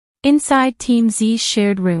Inside Team Z's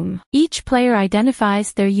shared room, each player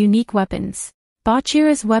identifies their unique weapons.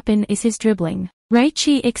 Bachira's weapon is his dribbling.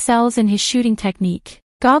 Raichi excels in his shooting technique.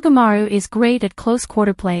 Gagamaru is great at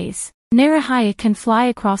close-quarter plays. Narahaya can fly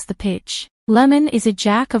across the pitch. Lemon is a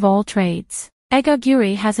jack of all trades.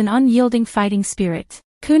 Egaguri has an unyielding fighting spirit.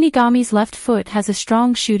 Kunigami's left foot has a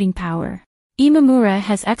strong shooting power. Imamura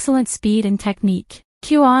has excellent speed and technique.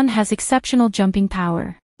 Kyoan has exceptional jumping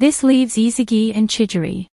power. This leaves Izugi and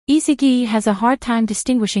Chidori. Izugi has a hard time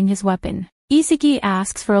distinguishing his weapon. Izugi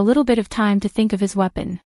asks for a little bit of time to think of his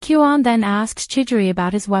weapon. Kyoan then asks Chidori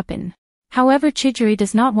about his weapon. However, Chidori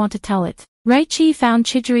does not want to tell it. Raichi found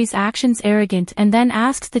Chidori's actions arrogant and then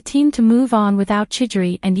asks the team to move on without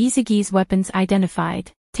Chidori and Izugi's weapons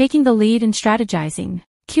identified, taking the lead in strategizing.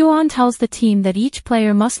 Kyoan tells the team that each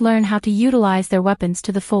player must learn how to utilize their weapons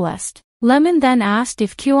to the fullest. Lemon then asked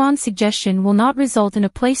if Kyoan's suggestion will not result in a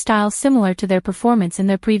playstyle similar to their performance in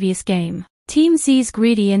their previous game. Team Z's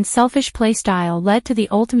greedy and selfish playstyle led to the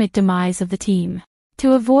ultimate demise of the team.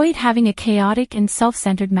 To avoid having a chaotic and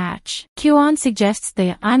self-centered match, Kyoan suggests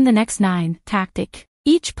the "I'm the next 9" tactic.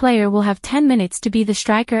 Each player will have 10 minutes to be the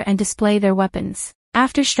striker and display their weapons.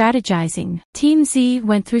 After strategizing, Team Z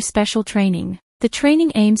went through special training. The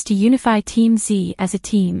training aims to unify Team Z as a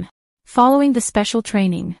team. Following the special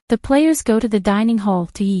training, the players go to the dining hall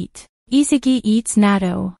to eat. Izugi eats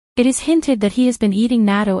natto. It is hinted that he has been eating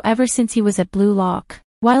natto ever since he was at Blue Lock.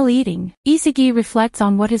 While eating, Izugi reflects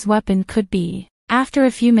on what his weapon could be. After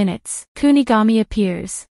a few minutes, Kunigami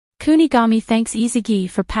appears. Kunigami thanks Izugi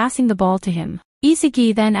for passing the ball to him.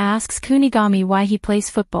 Izugi then asks Kunigami why he plays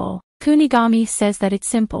football. Kunigami says that it's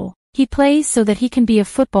simple. He plays so that he can be a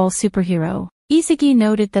football superhero. Izugi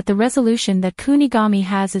noted that the resolution that Kunigami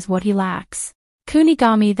has is what he lacks.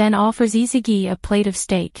 Kunigami then offers Izugi a plate of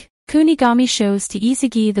steak. Kunigami shows to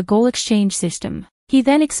Izugi the goal exchange system. He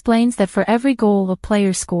then explains that for every goal a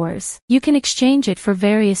player scores, you can exchange it for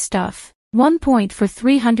various stuff. 1 point for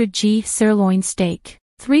 300g sirloin steak,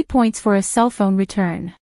 3 points for a cell phone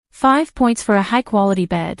return, 5 points for a high-quality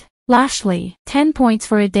bed. Lastly, 10 points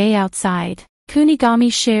for a day outside.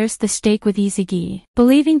 Kunigami shares the steak with Izugi,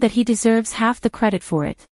 believing that he deserves half the credit for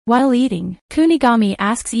it. While eating, Kunigami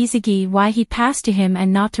asks Izugi why he passed to him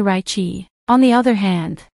and not to Raichi. On the other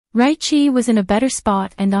hand, Raichi was in a better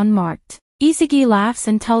spot and unmarked. Izugi laughs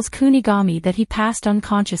and tells Kunigami that he passed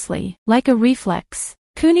unconsciously, like a reflex.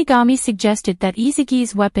 Kunigami suggested that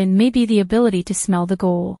Izugi's weapon may be the ability to smell the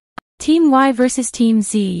goal. Team Y versus Team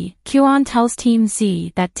Z. Kyoan tells Team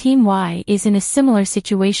Z that Team Y is in a similar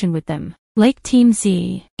situation with them. Like Team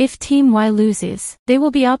Z, if Team Y loses, they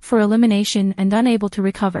will be up for elimination and unable to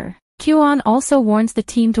recover. Kyoan also warns the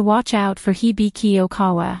team to watch out for Hibiki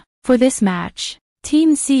Okawa. For this match,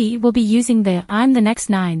 Team Z will be using the "I'm the next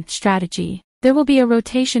 9" strategy. There will be a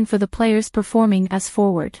rotation for the players performing as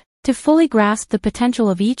forward. To fully grasp the potential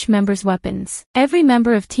of each member's weapons, every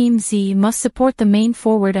member of Team Z must support the main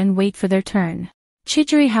forward and wait for their turn.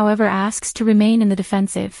 Chidori, however, asks to remain in the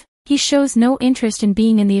defensive. He shows no interest in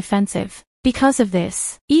being in the offensive. Because of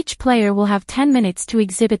this, each player will have 10 minutes to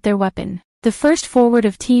exhibit their weapon. The first forward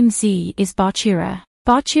of Team Z is Bachira.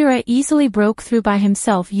 Bachira easily broke through by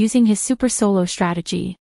himself using his super solo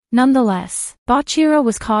strategy. Nonetheless, Bachira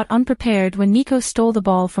was caught unprepared when Nico stole the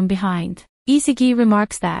ball from behind. Izugi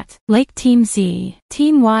remarks that, like Team Z,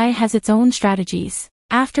 Team Y has its own strategies.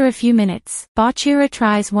 After a few minutes, Bachira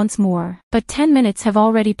tries once more, but 10 minutes have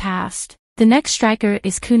already passed. The next striker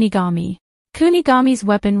is Kunigami. Kunigami's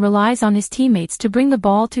weapon relies on his teammates to bring the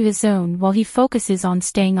ball to his zone while he focuses on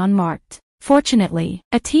staying unmarked. Fortunately,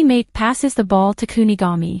 a teammate passes the ball to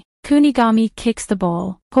Kunigami. Kunigami kicks the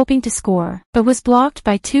ball, hoping to score, but was blocked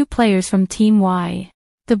by 2 players from Team Y.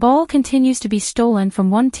 The ball continues to be stolen from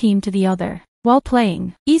one team to the other. While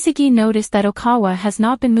playing, Izugi noticed that Okawa has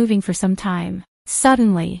not been moving for some time.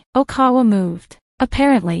 Suddenly, Okawa moved.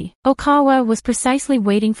 Apparently, Okawa was precisely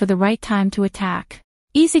waiting for the right time to attack.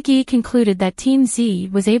 Izugi concluded that Team Z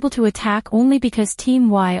was able to attack only because Team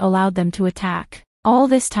Y allowed them to attack. All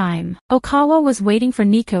this time, Okawa was waiting for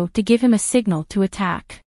Nico to give him a signal to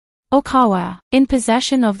attack. Okawa, in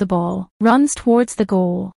possession of the ball, runs towards the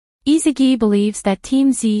goal. Izugi believes that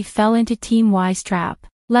Team Z fell into Team Y's trap.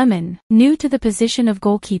 Lemon, new to the position of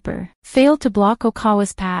goalkeeper, failed to block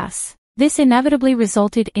Okawa's pass. This inevitably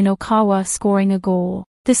resulted in Okawa scoring a goal.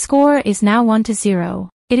 The score is now 1-0.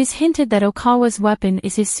 It is hinted that Okawa's weapon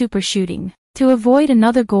is his super shooting. To avoid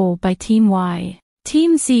another goal by Team Y,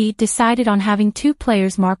 Team Z decided on having 2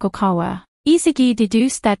 players mark Okawa. Izugi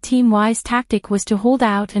deduced that Team Y's tactic was to hold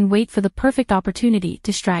out and wait for the perfect opportunity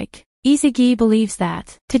to strike. Izugi believes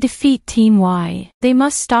that, to defeat Team Y, they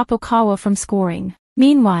must stop Okawa from scoring.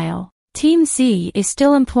 Meanwhile, Team Z is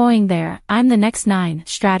still employing their "I'm the next 9"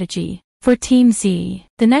 strategy. For Team Z,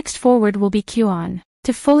 the next forward will be Kwon.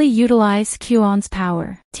 To fully utilize Kwon's power,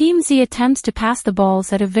 Team Z attempts to pass the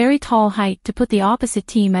balls at a very tall height to put the opposite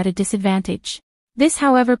team at a disadvantage. This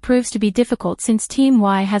however proves to be difficult since Team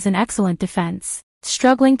Y has an excellent defense.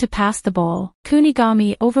 Struggling to pass the ball,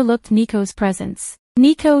 Kunigami overlooked Nico's presence.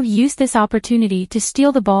 Nico used this opportunity to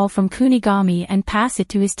steal the ball from Kunigami and pass it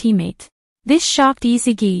to his teammate. This shocked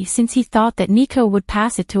Izagi since he thought that Nico would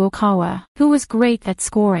pass it to Okawa, who was great at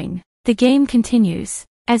scoring. The game continues.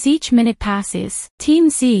 As each minute passes, Team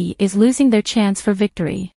Z is losing their chance for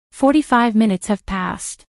victory. 45 minutes have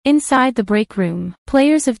passed. Inside the break room,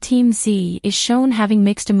 players of Team Z is shown having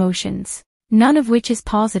mixed emotions, none of which is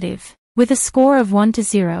positive. With a score of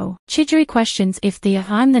 1-0, Chidori questions if the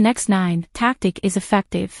 "I'm the next 9" tactic is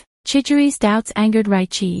effective. Chidori's doubts angered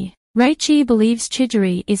Raichi. Raichi believes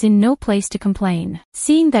Chidori is in no place to complain,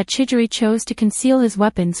 seeing that Chidori chose to conceal his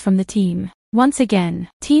weapons from the team. Once again,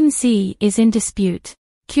 Team Z is in dispute.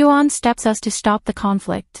 Kwon steps us to stop the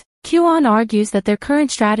conflict. Kwon argues that their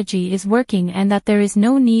current strategy is working and that there is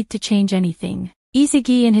no need to change anything.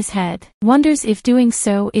 Izagi in his head wonders if doing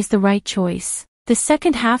so is the right choice. The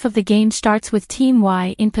second half of the game starts with Team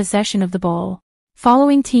Y in possession of the ball.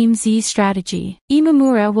 Following Team Z's strategy,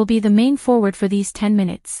 Imamura will be the main forward for these 10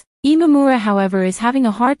 minutes. Imamura however is having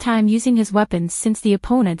a hard time using his weapons since the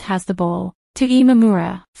opponent has the ball. To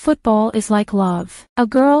Imamura, football is like love, a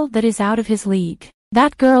girl that is out of his league.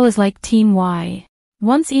 That girl is like Team Y.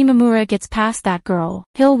 Once Imamura gets past that girl,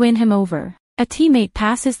 he'll win him over. A teammate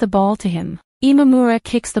passes the ball to him. Imamura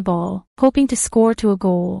kicks the ball, hoping to score to a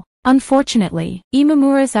goal. Unfortunately,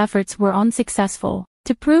 Imamura's efforts were unsuccessful.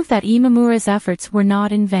 To prove that Imamura's efforts were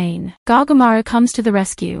not in vain, Gagamaru comes to the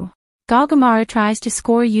rescue. Gagamaru tries to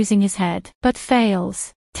score using his head, but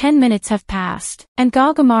fails. 10 minutes have passed, and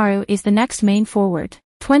Gagamaru is the next main forward.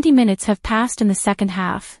 20 minutes have passed in the second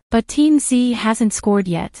half, but Team Z hasn't scored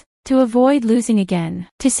yet. To avoid losing again,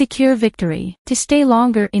 to secure victory, to stay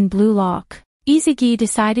longer in blue lock, Izagi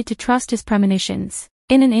decided to trust his premonitions.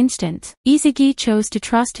 In an instant, Izagi chose to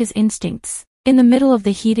trust his instincts. In the middle of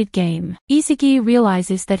the heated game, Izagi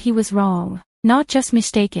realizes that he was wrong. Not just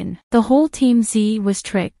mistaken, the whole Team Z was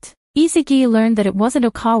tricked. Izagi learned that it wasn't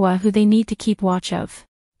Okawa who they need to keep watch of.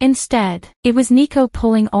 Instead, it was Nico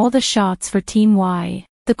pulling all the shots for Team Y.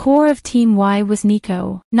 The core of Team Y was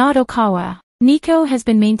Nico, not Okawa. Nico has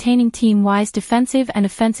been maintaining Team Y's defensive and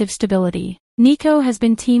offensive stability. Nico has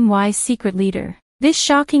been Team Y's secret leader. This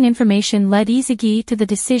shocking information led Izagi to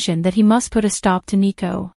the decision that he must put a stop to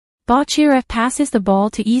Nico. Bachira passes the ball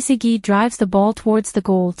to Izagi, drives the ball towards the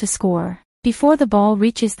goal to score. Before the ball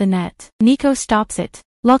reaches the net, Nico stops it.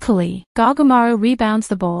 Luckily, Gagamaru rebounds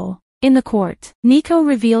the ball. In the court, Nico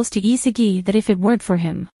reveals to Izagi that if it weren't for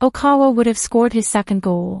him, Okawa would have scored his second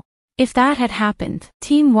goal. If that had happened,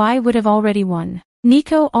 Team Y would have already won.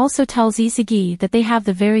 Nico also tells Izagi that they have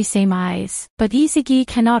the very same eyes, but Izagi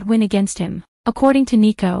cannot win against him. According to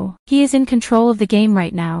Nico, he is in control of the game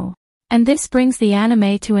right now. And this brings the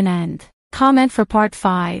anime to an end. Comment for part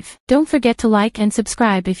 5. Don't forget to like and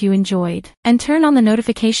subscribe if you enjoyed, and turn on the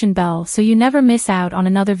notification bell so you never miss out on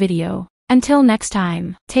another video. Until next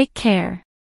time, take care.